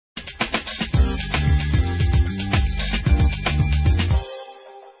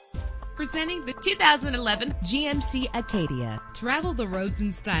Presenting the 2011 GMC Acadia. Travel the roads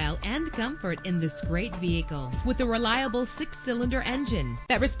in style and comfort in this great vehicle with a reliable 6-cylinder engine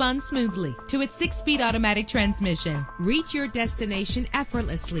that responds smoothly to its 6-speed automatic transmission. Reach your destination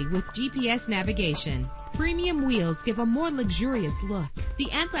effortlessly with GPS navigation. Premium wheels give a more luxurious look.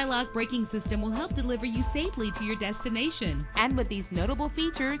 The anti-lock braking system will help deliver you safely to your destination. And with these notable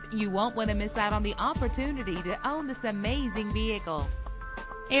features, you won't want to miss out on the opportunity to own this amazing vehicle.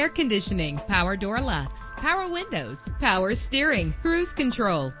 Air conditioning, power door locks, power windows, power steering, cruise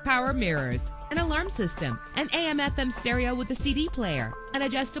control, power mirrors, an alarm system, an AM/FM stereo with a CD player, an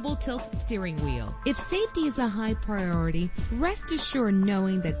adjustable tilt steering wheel. If safety is a high priority, rest assured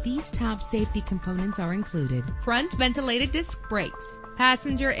knowing that these top safety components are included: front ventilated disc brakes,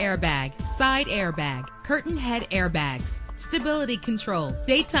 passenger airbag, side airbag, curtain head airbags, stability control,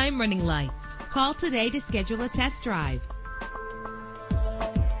 daytime running lights. Call today to schedule a test drive.